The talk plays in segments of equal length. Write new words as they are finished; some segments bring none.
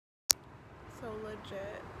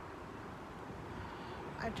legit.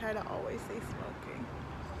 I try to always say smoking.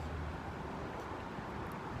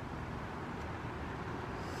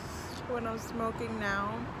 What I'm smoking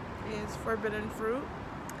now is forbidden fruit,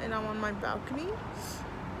 and I'm on my balcony.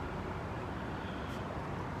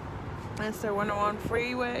 It's the 101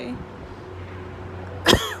 freeway.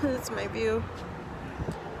 That's my view.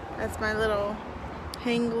 That's my little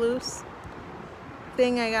hang loose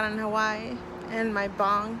thing I got in Hawaii, and my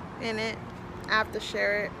bong in it. I have to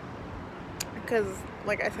share it because,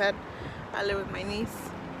 like I said, I live with my niece.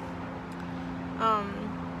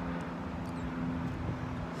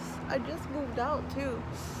 I just moved out too.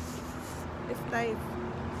 It's nice.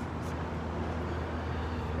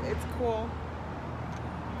 It's cool.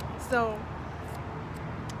 So,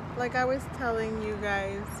 like I was telling you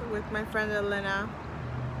guys with my friend Elena,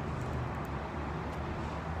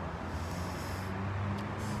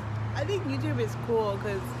 I think YouTube is cool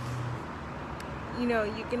because, you know,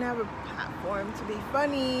 you can have a platform to be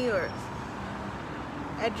funny or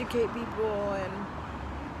educate people, and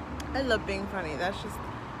I love being funny. That's just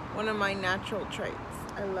one of my natural traits.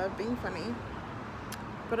 I love being funny,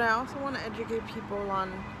 but I also want to educate people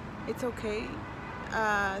on it's okay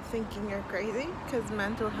thinking you're crazy, because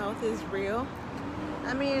mental health is real.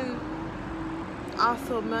 I mean,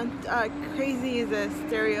 also crazy is a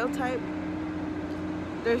stereotype.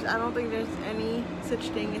 I don't think there's any such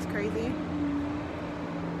thing as crazy.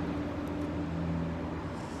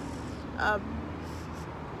 I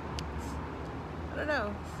don't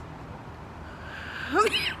know.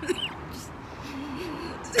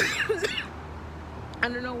 I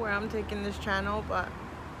don't know where I'm taking this channel, but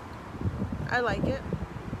I like it.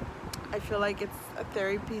 I feel like it's a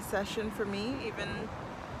therapy session for me, even,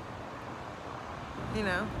 you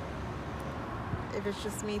know, if it's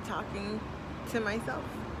just me talking to myself.